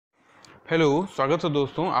Hello, स्वागत है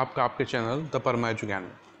दोस्तों आपका आपके चैनल द परमा एजुज्ञान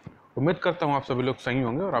में। उम्मीद करता हूँ आप सभी लोग सही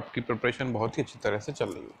होंगे और आपकी प्रिपरेशन बहुत ही अच्छी तरह से चल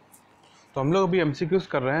रही है। तो हम लोग अभी एमसीक्यूज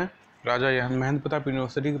कर रहे हैं। राजा महेंद्र प्रताप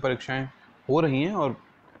यूनिवर्सिटी की परीक्षाएं हो रही हैं और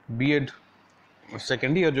बीएड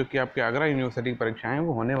सेकेंड ईयर जो कि आपके आगरा यूनिवर्सिटी की परीक्षाएँ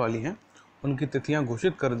वो होने वाली हैं। उनकी तिथियाँ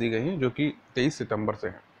घोषित कर दी गई हैं जो कि 23 सितंबर से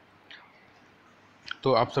हैं।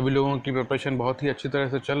 तो आप सभी लोगों की प्रिपरेशन बहुत ही अच्छी तरह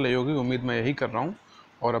से चल रही होगी, उम्मीद मैं यही कर रहा हूँ।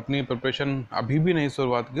 और अपनी प्रिपरेशन अभी भी नहीं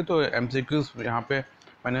शुरुआत की तो एमसीक्यूज़ यहाँ पे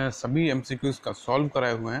मैंने सभी एमसीक्यूज़ का सॉल्व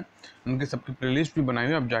कराए हुए हैं, उनकी सबकी प्लेलिस्ट भी बनाई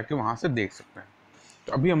हुई है, आप जाके वहाँ से देख सकते हैं।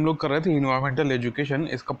 तो अभी हम लोग कर रहे थे इन्वायरमेंटल एजुकेशन,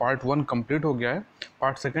 इसका पार्ट 1 कंप्लीट हो गया है।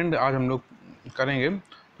 पार्ट 2 आज हम लोग करेंगे।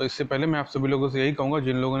 तो इससे पहले मैं आप सभी लोगों से यही कहूँगा,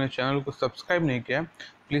 जिन लोगों ने चैनल को सब्सक्राइब नहीं किया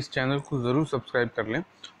प्लीज़ चैनल को ज़रूर सब्सक्राइब कर लें,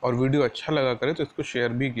 और वीडियो अच्छा लगा करें तो इसको शेयर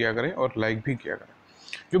भी किया करें और लाइक भी किया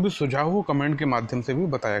करें। जो भी सुझाव हो कमेंट के माध्यम से भी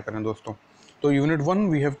बताया करें दोस्तों। तो unit 1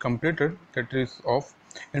 we have completed, that is of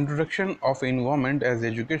introduction of environment as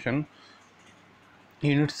education.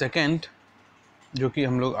 Unit 2 जो कि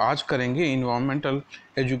हम लोग आज करेंगे, इन्वायरमेंटल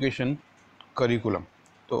एजुकेशन करिकुलम।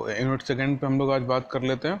 तो यूनिट 2 पे हम लोग आज बात कर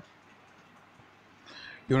लेते हैं।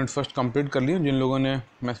 यूनिट 1 कंप्लीट कर लिए। जिन लोगों ने,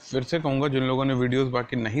 मैं फिर से कहूँगा, जिन लोगों ने वीडियोस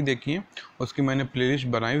बाकी नहीं देखी हैं उसकी मैंने प्लेलिस्ट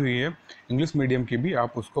बनाई हुई है इंग्लिश मीडियम की भी,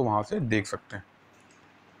 आप उसको वहाँ से देख सकते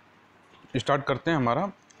हैं। स्टार्ट करते हैं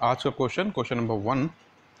हमारा आज का question number 1।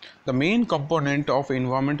 The main component of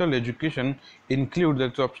environmental education include,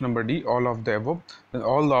 that's option number D, all of the above.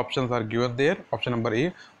 All the options are given there. Option number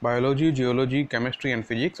A biology, geology, chemistry and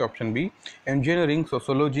physics. Option B engineering,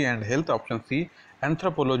 sociology and health. Option C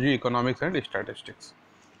anthropology, economics and statistics.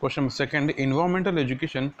 Question number 2. Environmental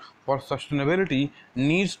education for sustainability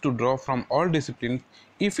needs to draw from all disciplines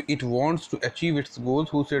if it wants to achieve its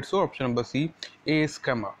goals. Who said so? Option number C, A.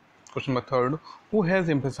 Scammer. Question number 3. Who has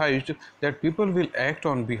emphasized that people will act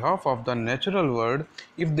on behalf of the natural world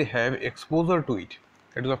if they have exposure to it?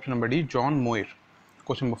 That is option number D, John Muir.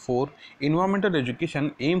 Question number 4. Environmental education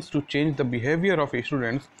aims to change the behavior of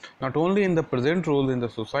students not only in the present role in the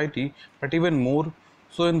society but even more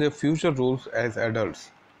so in their future roles as adults.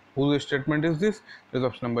 Whose statement is this? This is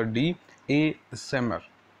option number D, A.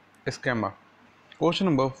 Scammer. Question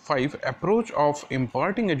number 5. Approach of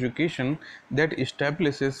imparting education that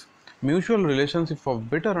establishes mutual relationship for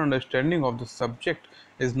better understanding of the subject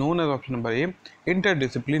is known as option number A,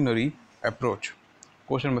 interdisciplinary approach.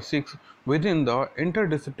 Question number 6. Within the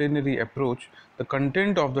interdisciplinary approach, the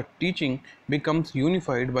content of the teaching becomes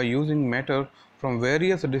unified by using matter from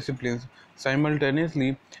various disciplines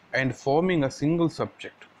simultaneously and forming a single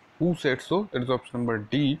subject. Who said so? That is option number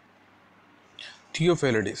D,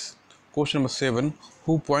 Theophilus. Question number 7.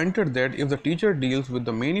 Who pointed that if the teacher deals with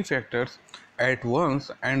the many factors at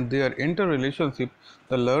once and their interrelationship,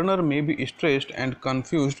 the learner may be stressed and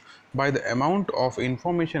confused by the amount of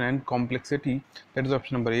information and complexity. That is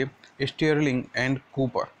option number A, Sterling and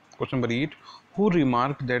Cooper. Question number 8. Who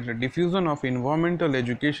remarked that the diffusion of environmental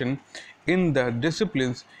education in the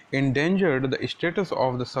disciplines endangered the status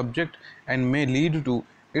of the subject and may lead to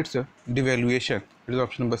its devaluation? It is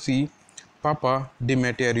option number C, Papa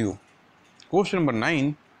Demetriou. Question number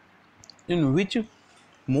 9. In which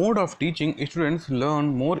mode of teaching students learn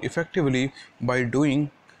more effectively by doing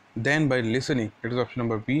than by listening? It is option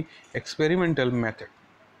number B, experimental method.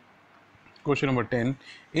 Question number 10.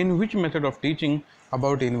 In which method of teaching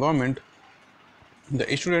about environment the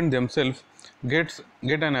student themselves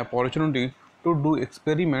get an opportunity to do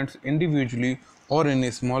experiments individually or in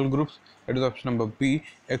small groups? That is option number B,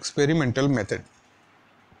 experimental method.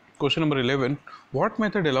 Question number 11. What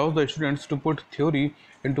method allows the students to put theory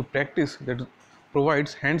into practice that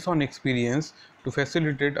provides hands-on experience to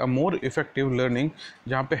facilitate a more effective learning?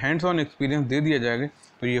 जहाँ पे hands-on experience दे दिया जाएगा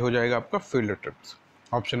तो ये हो जाएगा आपका field trips.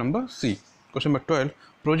 Option number C. Question number 12.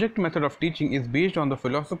 Project method of teaching is based on the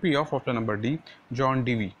philosophy of option number D, John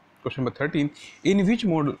Dewey. Question number 13. In which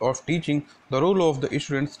mode of teaching the role of the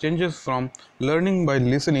students changes from learning by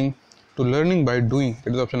listening to learning by doing?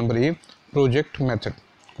 It is option number A, project method.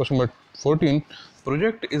 Question number 14.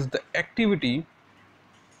 Project is the activity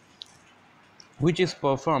which is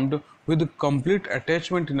performed with complete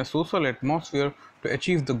attachment in a social atmosphere to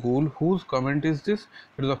achieve the goal. Whose comment is this?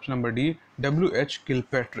 It is option number D, W.H.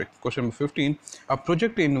 Kilpatrick. Question number 15. A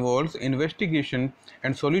project involves investigation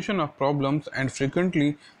and solution of problems and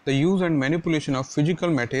frequently the use and manipulation of physical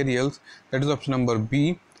materials. That is option number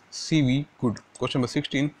B, C.V. Good. Question number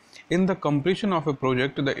 16. In the completion of a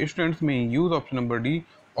project, the students may use option number D,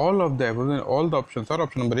 all of the above, and all the options are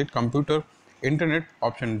option number A, computer, internet,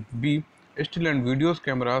 option B, still and videos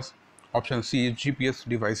cameras, option C, GPS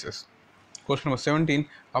devices. Question number 17.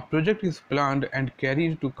 A project is planned and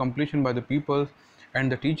carried to completion by the people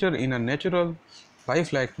and the teacher in a natural,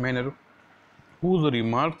 lifelike manner. Whose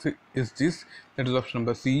remarks is this? That is option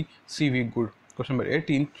number C. CV Good. Question number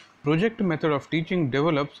 18. Project method of teaching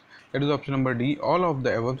develops. That is option number D. All of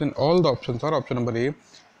the above, and all the options are option number A.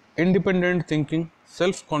 Independent thinking,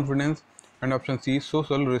 self-confidence, and option C.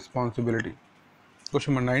 Social responsibility.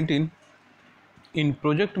 Question number 19. In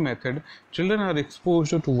project method, children are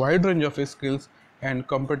exposed to wide range of skills and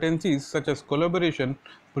competencies such as collaboration,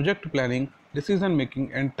 project planning, decision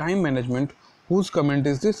making, and time management. Whose comment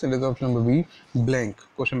is this? It is option number B, blank.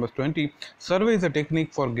 Question number 20. Survey is a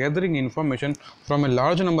technique for gathering information from a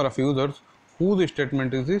large number of users. Whose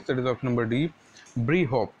statement is this? That is option number D,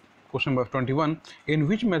 BRAU. Question number 21. In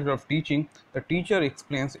which method of teaching the teacher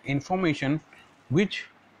explains information which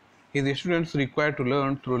his students require to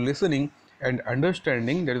learn through listening and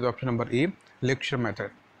understanding? That is option number A, lecture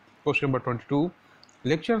method. Question number 22.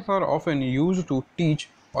 Lectures are often used to teach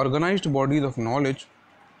organized bodies of knowledge,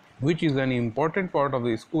 which is an important part of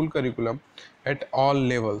the school curriculum at all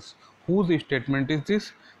levels. Whose statement is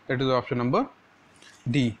this? That is option number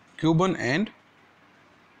D, Cuban and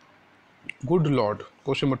Good Lord.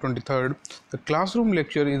 Question number 23. The classroom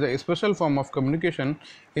lecture is a special form of communication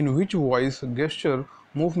in which voice, gesture,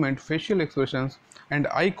 movement, facial expressions, and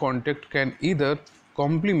eye contact can either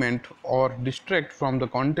complement or distract from the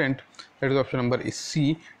content. That is option number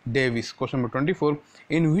C, Davis. Question number 24.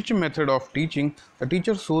 In which method of teaching the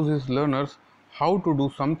teacher shows his learners how to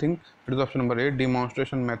do something? That is option number A,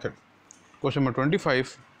 demonstration method. Question number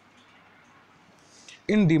 25.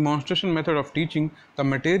 In demonstration method of teaching, the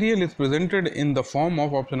material is presented in the form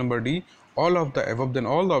of option number D, all of the above. Then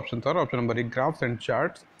all the options are option number A, graphs and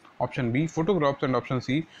charts, option B, photographs, and option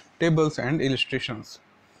C, tables and illustrations.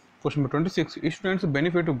 Question number 26. Students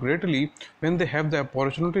benefit greatly when they have the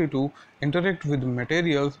opportunity to interact with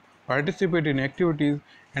materials, participate in activities,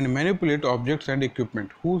 and manipulate objects and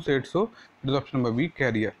equipment. Who said so? It is option number B,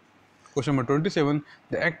 Carrier. Question number 27.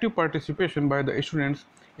 The active participation by the students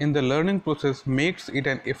in the learning process makes it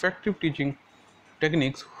an effective teaching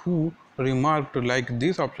techniques. Who remarked like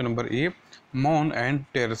this? Option number A, Mon and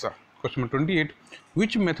Teresa. Question number 28.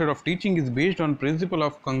 Which method of teaching is based on principle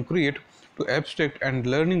of concrete to abstract and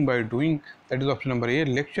learning by doing? That is option number A,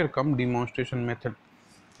 lecture cum demonstration method.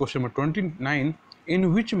 Question number 29.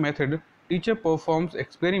 In which method teacher performs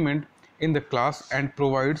experiment in the class and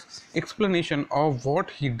provides explanation of what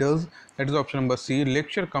he does? That is option number C,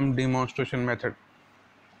 lecture cum demonstration method.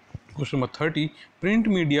 Question number 30. Print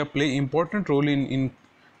media play important role in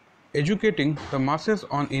educating the masses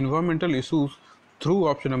on environmental issues through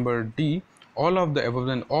option number D, all of the above.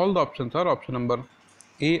 Then all the options are option number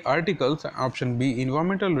A, articles, option B,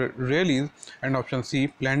 environmental rallies, and option C,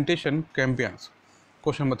 plantation campaigns.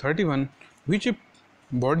 Question number 31. Which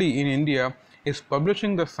body in India is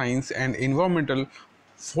publishing the science and environmental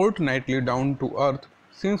fortnightly down to earth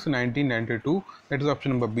since 1992? That is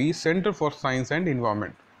option number B, Center for Science and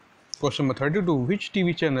Environment. Question number 32. Which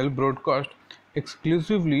TV channel broadcasts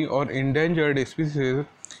exclusively or endangered species,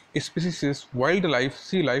 wildlife,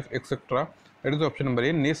 sea life, etc.? That is option number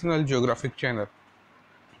A, National Geographic Channel.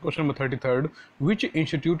 Question number 33. Which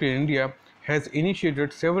institute in India has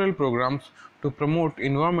initiated several programs to promote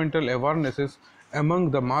environmental awarenesses among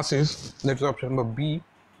the masses? That is option number B,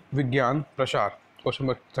 Vigyan Prashar. Question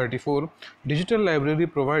number 34. Digital library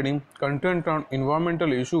providing content on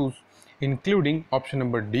environmental issues, including option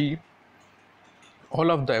number D, all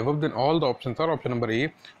of the above. Then all the options are option number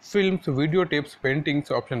A, films, videotapes, paintings,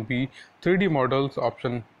 option B, 3D models,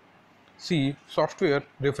 option C, software,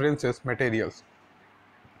 references, materials.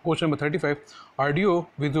 Question number 35. Audio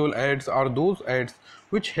visual ads are those ads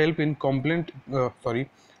which help in completing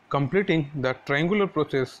the triangular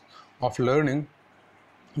process of learning,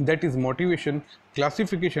 that is motivation,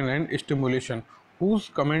 classification, and stimulation. Whose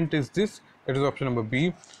comment is this? That is option number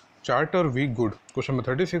B, Charter V. Good. Question number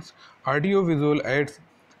 36. Audio visual ads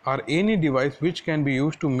are any device which can be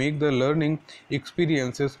used to make the learning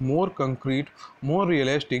experiences more concrete, more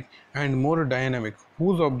realistic, and more dynamic.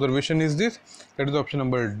 Whose observation is this? That is option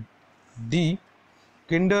number D,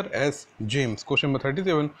 Kinder S. James. Question number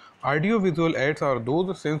 37. Audio visual aids are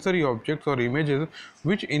those sensory objects or images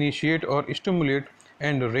which initiate or stimulate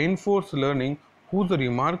and reinforce learning. Whose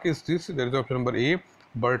remark is this? That is option number A,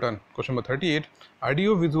 Burton. Question number 38.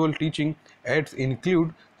 Audio visual teaching aids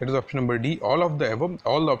include, that is option number D, all of the above.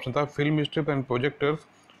 All the options are film strip and projectors,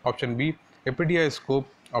 option B, Epidiascope,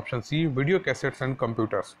 option C, video cassettes and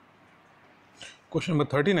computers. Question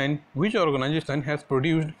number 39. Which organization has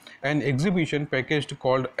produced an exhibition package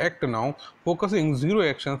called Act Now, focusing 0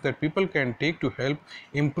 actions that people can take to help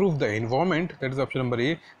improve the environment? That is option number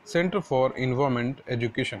A, Center for Environment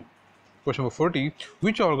Education. Question number 40.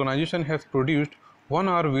 Which organization has produced 1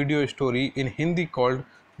 hour video story in Hindi called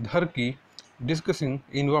Dharki, discussing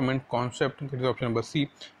environment concept? That is option number C,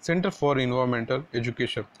 Center for Environmental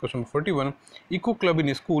Education. Question number 41. Eco Club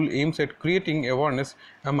in school aims at creating awareness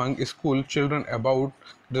among school children about,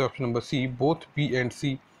 that is option number C, both B and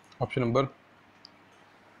C. Option number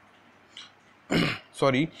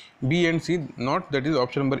B and C, not, that is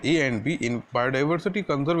option number A and B in biodiversity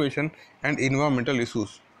conservation and environmental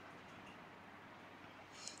issues.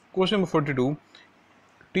 Question number 42.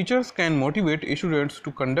 Teachers can motivate students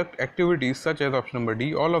to conduct activities such as option number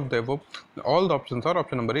D, all of the above. All the options are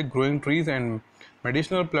option number A, growing trees and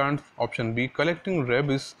medicinal plants, option B, collecting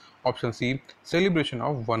rabbits, option C, celebration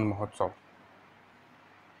of Van Mahotsav.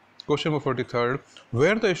 Question number 43.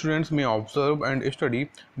 Where the students may observe and study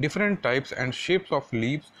different types and shapes of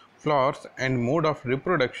leaves, flowers and mode of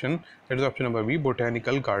reproduction, that is option number B,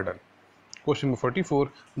 botanical garden. Question number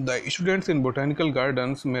 44. The students in botanical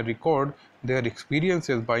gardens may record their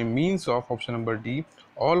experiences by means of option number D,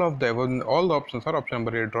 all of the above. All the options are option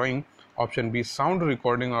number A, drawing, option B, sound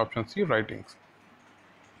recording, option C, writings.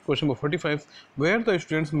 Question number 45. Where the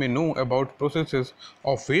students may know about processes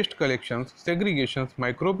of waste collections, segregations,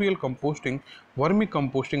 microbial composting,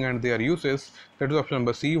 vermicomposting and their uses, that is option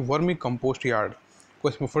number C, vermicompost yard.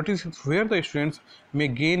 Question number 46. Where the students may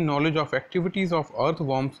gain knowledge of activities of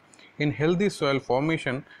earthworms in healthy soil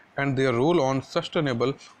formation and their role on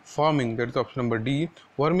sustainable farming, that is option number D,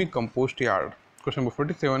 vermicompost yard. Question number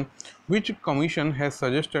 47. Which commission has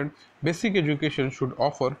suggested basic education should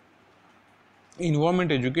offer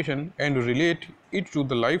environment education and relate it to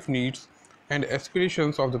the life needs and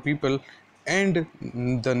aspirations of the people and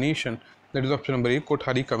the nation, that is option number A,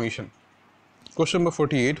 Kothari Commission. Question number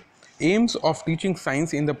 48. Aims of teaching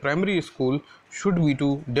science in the primary school should be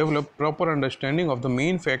to develop proper understanding of the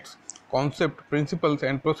main facts, concepts, principles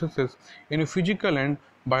and processes in a physical and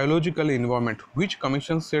biological environment. Which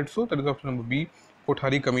commission said so? That is option number B,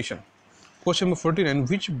 Kothari Commission. Question number 49.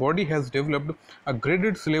 Which body has developed a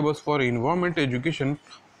graded syllabus for environment education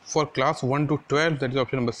for class 1 to 12? That is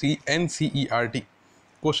option number C, NCERT.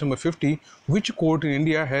 Question number 50. Which court in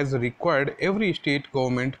India has required every state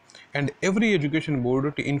government and every education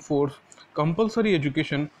board to enforce compulsory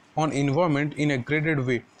education on environment in a graded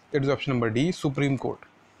way? That is option number D, Supreme Court.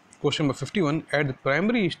 Question number 51. At the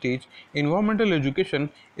primary stage, environmental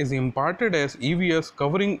education is imparted as EVS,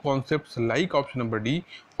 covering concepts like option number D,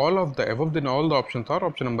 all of the above. Then all the options are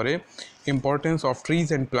option number A, importance of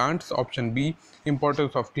trees and plants, option B,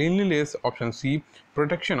 importance of cleanliness, option C,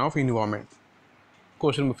 protection of environment.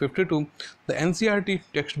 Question number 52. The NCERT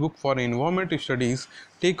textbook for environment studies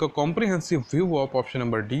take a comprehensive view of option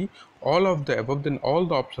number D, all of the above. Then all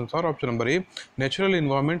the options are option number A, natural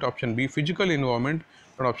environment, option B, physical environment,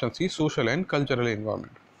 and option C, social and cultural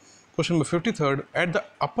environment. Question number 53. At the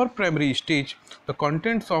upper primary stage, the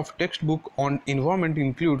contents of textbook on environment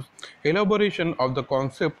includes elaboration of the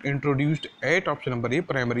concept introduced at option number A,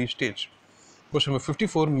 primary stage. Question number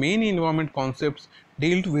 54. Main environment concepts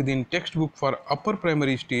dealt with in textbook for upper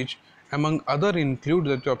primary stage among other include,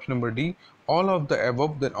 that option number D, all of the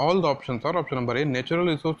above. Then all the options are option number A, natural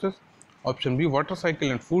resources, option B, water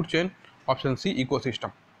cycle and food chain, option C,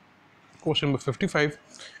 ecosystem. Question number 55.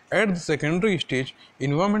 At the secondary stage,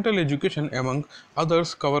 environmental education among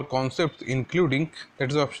others cover concepts including,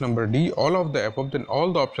 that is option number D, all of the above. Then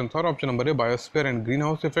all the options are option number A, biosphere and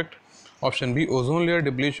greenhouse effect, option B, ozone layer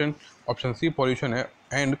depletion, option C, pollution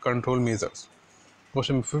and control measures.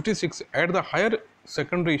 Question number 56. At the higher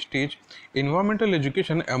secondary stage, environmental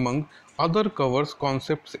education among other covers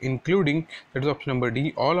concepts including, that is option number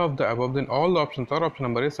D, all of the above. Then all the options are option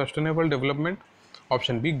number A, sustainable development,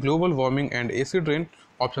 option B, global warming and acid rain,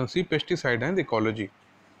 option C, pesticide and ecology.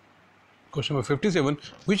 Question number 57.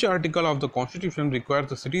 Which article of the Constitution requires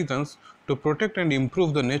the citizens to protect and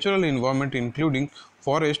improve the natural environment including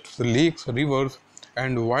forests, lakes, rivers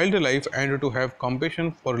and wildlife and to have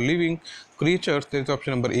compassion for living creatures? That is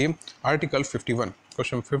option number A, Article 51.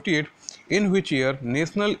 Question number 58. In which year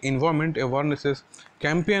National Environment Awareness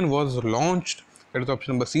Campaign was launched? That is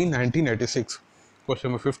option number C, 1986.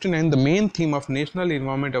 Question number 59. The main theme of National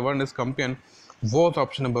Environment Awareness Campaign was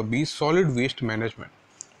option number B, solid waste management.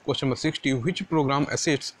 Question number 60. Which program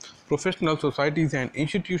assists professional societies and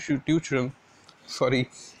institutions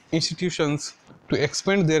to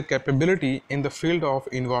expand their capability in the field of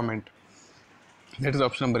environment? That is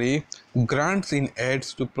option number A, grants in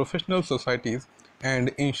aids to professional societies and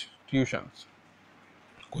institutions.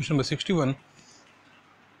 Question number 61.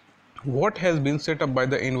 what has been set up by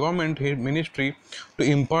the Environment Ministry to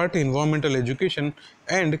impart environmental education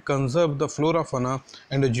and conserve the flora, fauna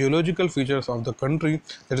and the geological features of the country?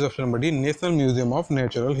 That is option number D, National Museum of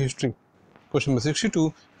Natural History. Question number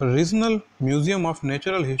 62. Regional Museum of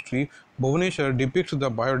Natural History, Bhubaneswar, depicts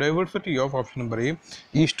the biodiversity of option number A,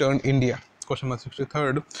 Eastern India. Question number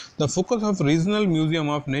 63rd. The focus of Regional Museum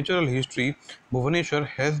of Natural History, Bhubaneswar,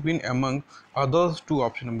 has been among others to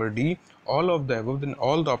option number D, all of the above. Then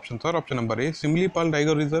all the options are option number A, Simlipal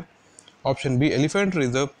Tiger Reserve, option B, Elephant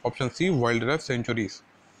Reserve, option C, Wildlife Sanctuaries.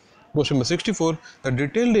 Question number 64. The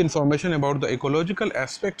detailed information about the ecological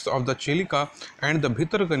aspects of the Chelika and the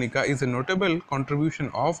Bhitarkanika is a notable contribution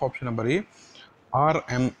of option number A,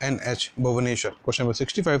 RMNH, Bhubaneswar. Question number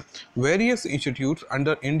 65. Various institutes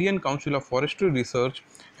under Indian Council of Forestry Research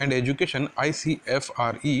and Education,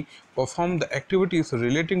 ICFRE, perform the activities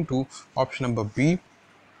relating to option number B,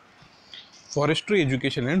 Forestry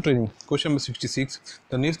Education and Training. Question number 66.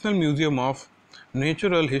 The National Museum of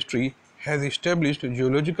Natural History has established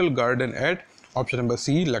Geological Garden at option number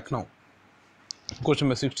C, Lucknow. Question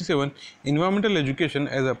number 67. Environmental education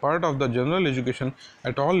as a part of the general education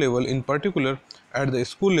at all level, in particular at the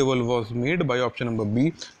school level, was made by option number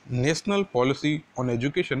B, National Policy on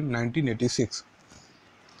Education 1986.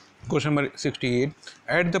 Question number 68.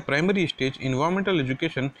 At the primary stage, environmental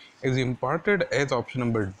education is imparted as option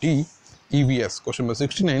number D, EVS. Question number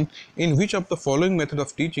 69. In which of the following method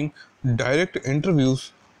of teaching direct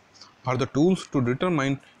interviews are the tools to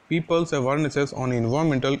determine people's awarenesses on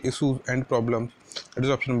environmental issues and problems? That is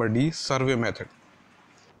option number D, survey method.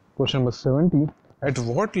 Question number 70. At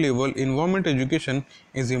what level environment education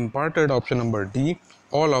is imparted? Option number D,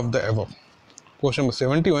 all of the above. Question number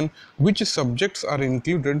 71. Which subjects are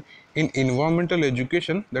included in environmental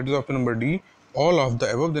education? That is option number D, all of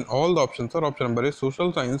the above. Then all the options are option number A,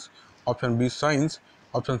 social science, option B, science,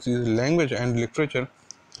 option C is language and literature,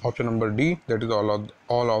 option number D, that is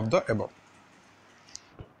all of the above.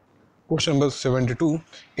 Question number 72.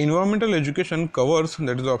 Environmental education covers,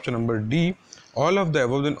 that is option number D, all of the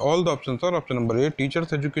above. Then all the options are option number A,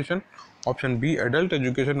 teachers education, option B, adult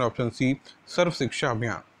education, option C, Sarv Shiksha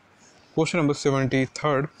Abhiyan. Question number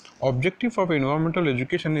 73rd. Objective of environmental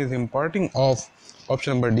education is imparting of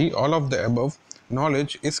option number D, all of the above,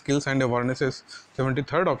 knowledge, skills and awarenesses.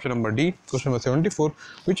 73rd, option number D. Question number 74.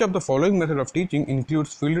 Which of the following method of teaching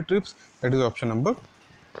includes field trips? That is option number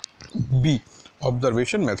B,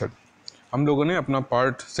 observation method. हम लोगों ने अपना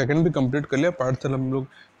part second भी complete कर लिया, part third हम लोग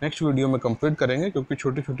next video में कंप्लीट करेंगे, क्योंकि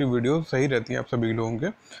छोटी छोटी वीडियो सही रहती हैं आप सभी लोगों के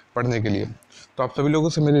पढ़ने के लिए। तो आप सभी लोगों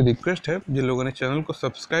से मेरी रिक्वेस्ट है, जिन लोगों ने चैनल को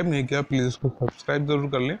सब्सक्राइब नहीं किया प्लीज़ इसको सब्सक्राइब ज़रूर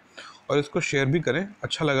कर लें और इसको शेयर भी करें,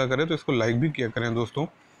 अच्छा लगा करें तो इसको लाइक भी किया करें दोस्तों,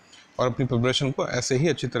 और अपनी प्रिपरेशन को ऐसे ही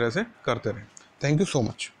अच्छी तरह से करते रहें। Thank you so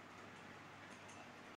much.